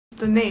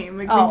the name.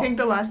 Like, Oh. they think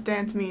The Last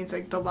Dance means,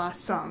 like, the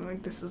last song.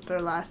 Like, this is their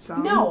last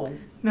song. No.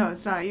 No,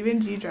 it's not. Even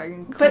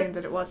G-Dragon claimed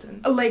that it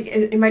wasn't. Like,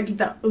 it might be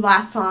the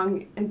last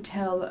song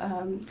until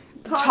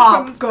Top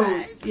Top comes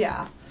goes. back.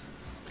 Yeah.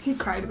 He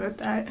cried about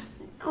that.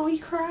 Oh, he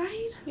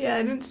cried? Yeah,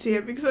 I didn't see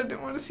it because I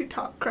didn't want to see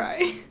Top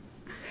cry.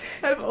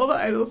 Out of all the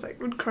idols that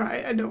would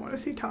cry, I don't want to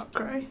see Top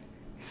cry.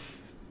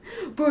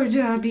 Poor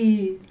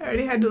Jabby. I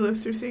already had to live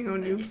through seeing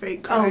Onu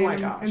fake Oh cry my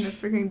in gosh. the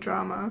freaking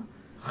drama.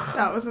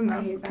 That was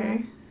enough, hate that.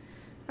 okay?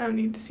 I don't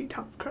need to see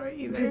Top cry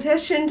either.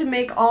 Petition to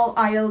make all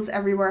idols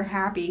everywhere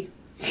happy.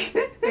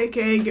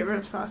 AKA get rid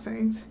of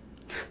Sasaengs.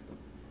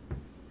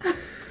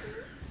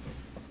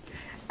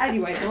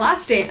 Anyway, The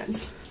Last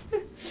Dance.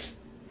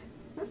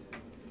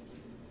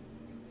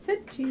 Is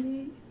that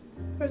Genie?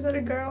 Or is that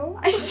a girl?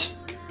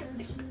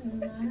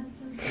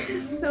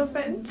 No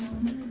offense.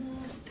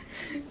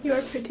 You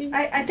are pretty.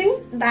 I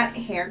think that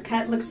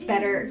haircut looks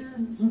better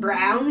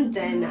brown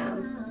than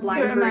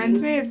lime It reminds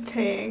green. me of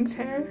Taeyang's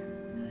hair.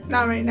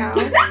 Not right now.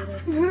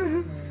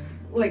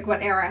 Like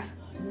what era?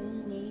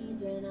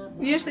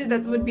 Usually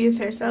that would be his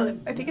hairstyle.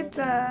 I think it's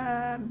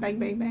Bang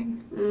Bang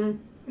Bang. Mm.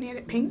 When he had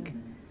it pink.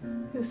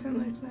 It was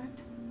similar to that.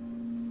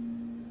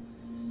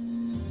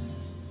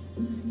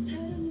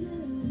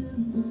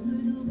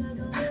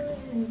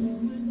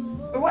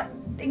 What?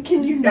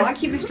 Can you not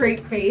keep a straight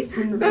face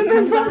when the ring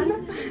comes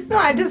on? No,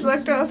 I just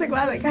looked and I was like,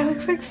 wow, that guy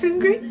looks like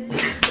Seungri.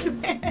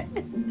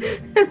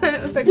 And then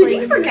it was like, Did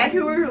wait, you forget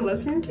who we were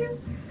listening to?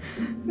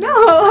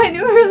 No, I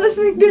knew we were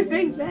listening to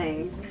Big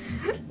Bang.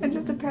 And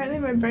just apparently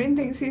my brain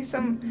thinks he's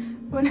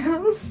someone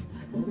else.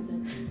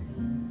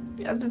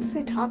 I was going to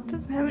say Top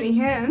doesn't have any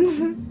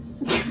hands.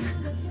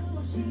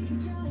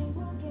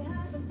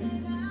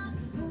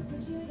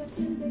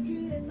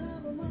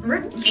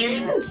 Rick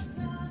James.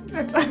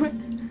 That's why I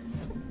went.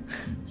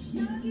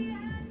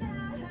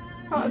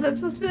 Oh, is that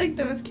supposed to be like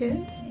them as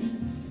kids?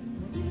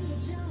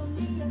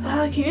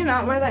 Can you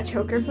not wear that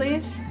choker,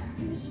 please?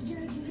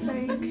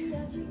 Like.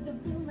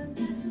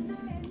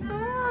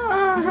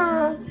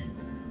 Ah,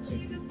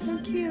 so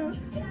cute.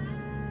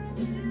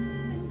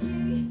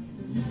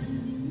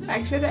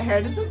 Actually, the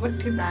hair doesn't look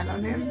too bad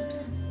on him.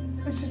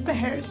 It's just the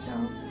hair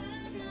itself.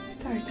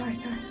 Sorry.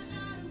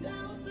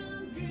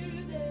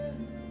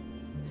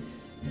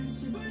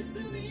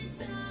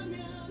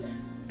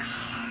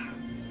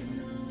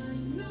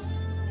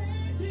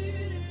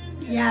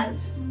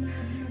 Yes.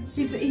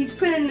 He's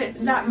putting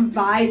that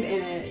vibe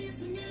in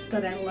it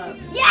that I love.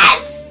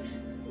 Yes!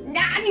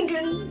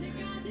 Nanigan!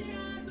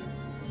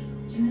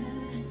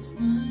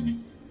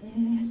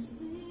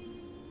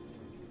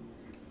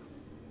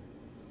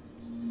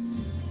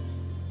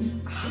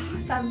 I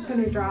thought it was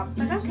gonna drop,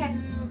 but okay.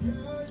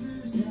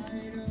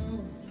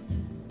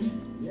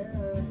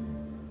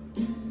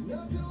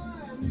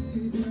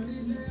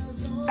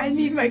 I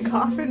need my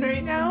coffin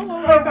right now. Oh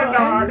my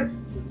god.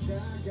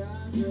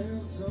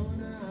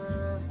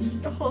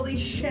 Holy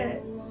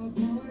shit.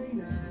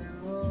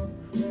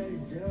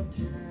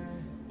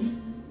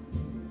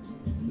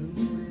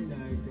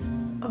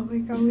 Oh my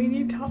god, we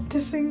need Top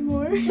to sing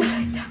more.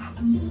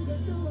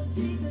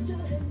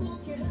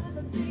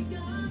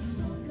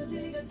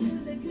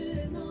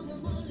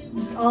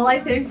 All I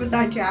think with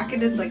that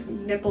jacket is like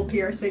nipple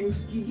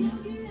piercings.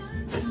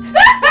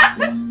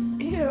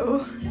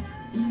 Ew.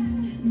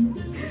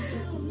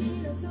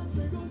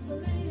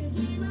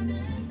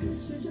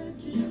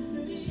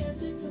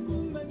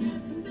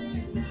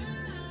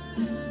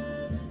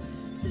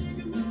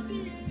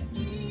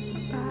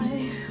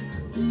 Bye.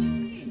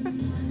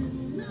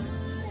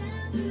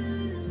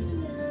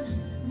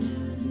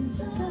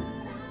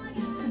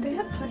 Do they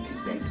have plastic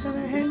bags on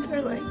their hands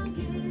or like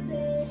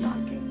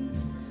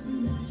stockings?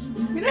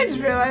 You know, I just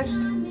realized,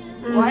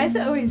 why is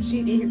it always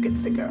GD who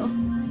gets the girl?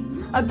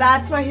 Oh,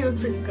 that's why he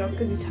looks like a girl,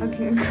 because he's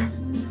hugging a girl.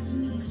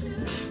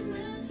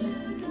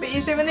 But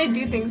usually when they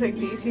do things like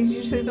these, he's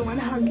usually the one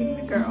hugging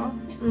the girl.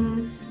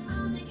 Mm.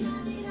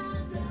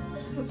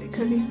 Was it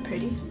because he's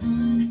pretty?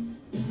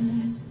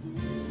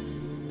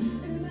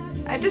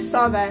 I just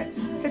saw that.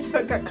 His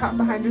foot got caught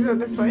behind his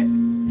other foot.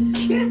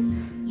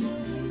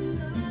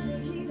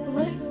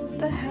 What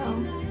the hell?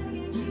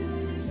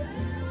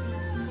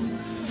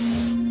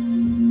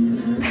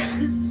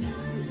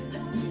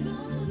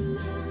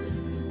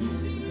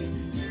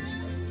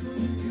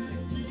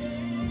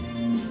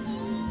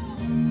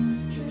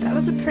 That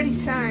was a pretty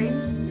sign.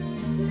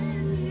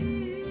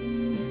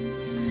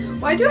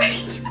 Why do I...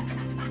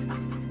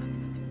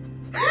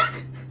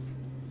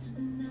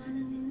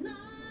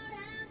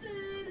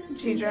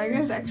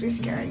 G-Dragon is actually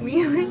scaring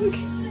me.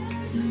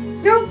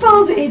 Like, Don't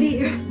fall,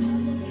 baby!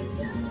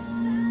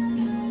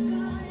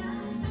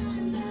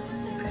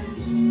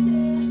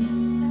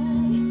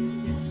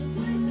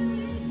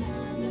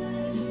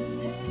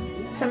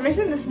 for some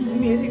reason this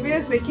music video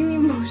is making me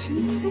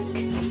motion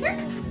sick.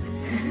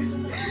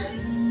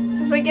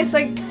 It's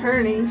like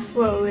turning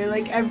slowly,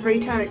 like every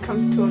time it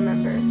comes to a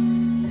member.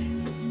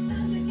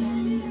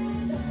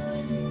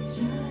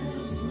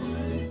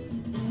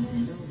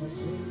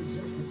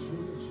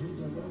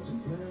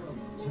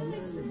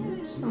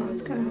 Oh,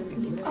 it's kind of You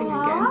need to sing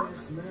Aw. again.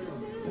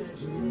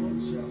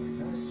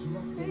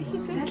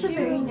 He's so That's a cute.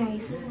 very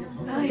nice.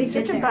 Oh, he's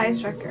such a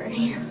biased wrecker.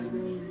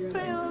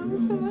 But I love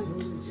him so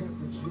much.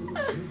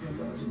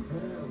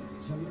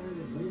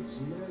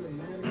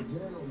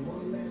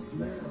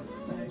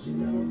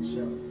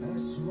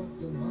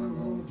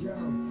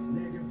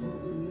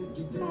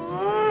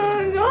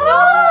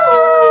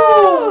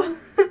 Oh,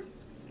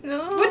 no!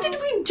 No! What did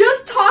we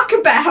just talk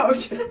about?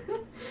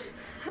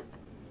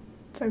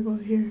 It's like, well,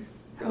 here.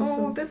 Have Oh,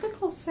 some they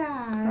look all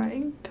sad.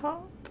 crying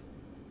top.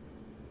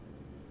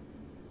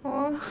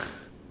 Oh,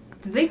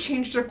 Did they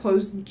change their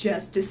clothes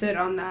just to sit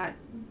on that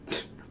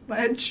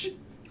ledge?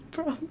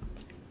 probably.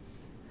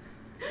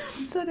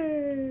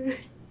 Sutter.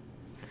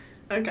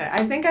 Okay,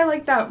 I think I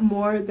like that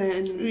more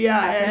than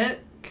Yeah, F it,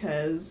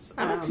 because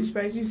I'm actually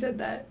surprised you said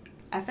that.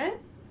 F it?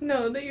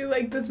 No, that you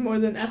like this more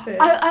than F it.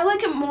 I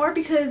like it more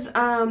because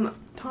Tom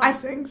I-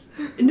 sings.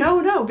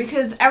 no,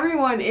 because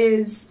everyone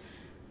is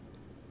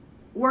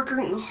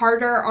working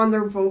harder on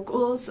their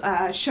vocals,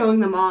 showing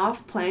them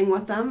off, playing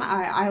with them.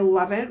 I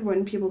love it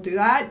when people do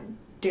that.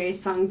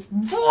 Daesung's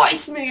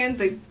voice, man,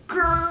 the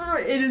girl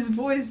in his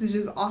voice is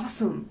just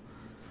awesome.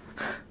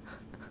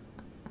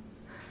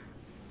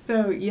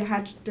 So you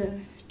had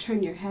to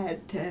turn your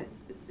head to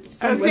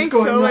see I was what's getting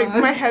going so, like, on.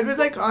 my head would,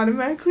 like,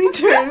 automatically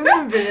turn in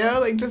the video,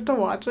 like, just to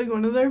watch, like,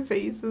 one of their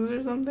faces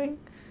or something.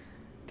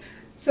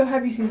 So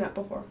have you seen that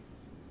before?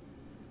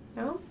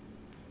 No?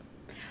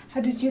 How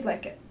did you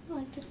like it? I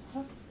liked it a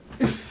lot.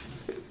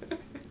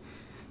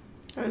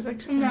 I was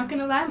actually... I'm not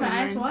gonna lie,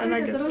 my eyes I'm watered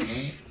not a gonna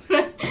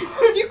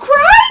little. You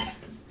cried?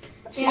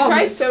 She Yeah.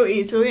 cries so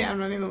easily, I'm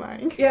not even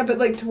lying. Yeah, but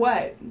like to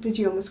what did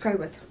you almost cry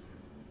with?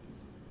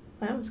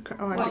 I was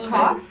crying. Oh, I All did of cry.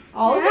 Top?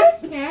 All of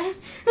Yeah, it?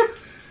 yeah.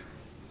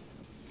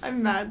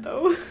 I'm mad,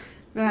 though.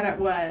 Mad at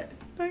what?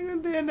 Like,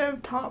 at the end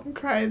of Tom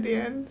cry at the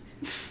end.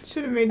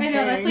 Should have made I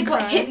know, that's Karen like what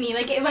cry. hit me.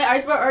 Like, my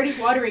eyes were already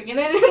watering, and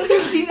then I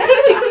seen that,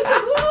 and I was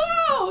like,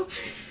 wow!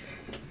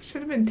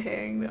 Should have been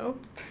Tang, though.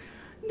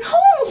 No!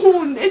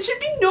 It should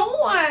be no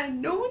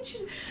one. No one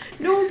should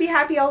be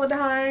happy all the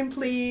time,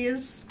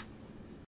 please.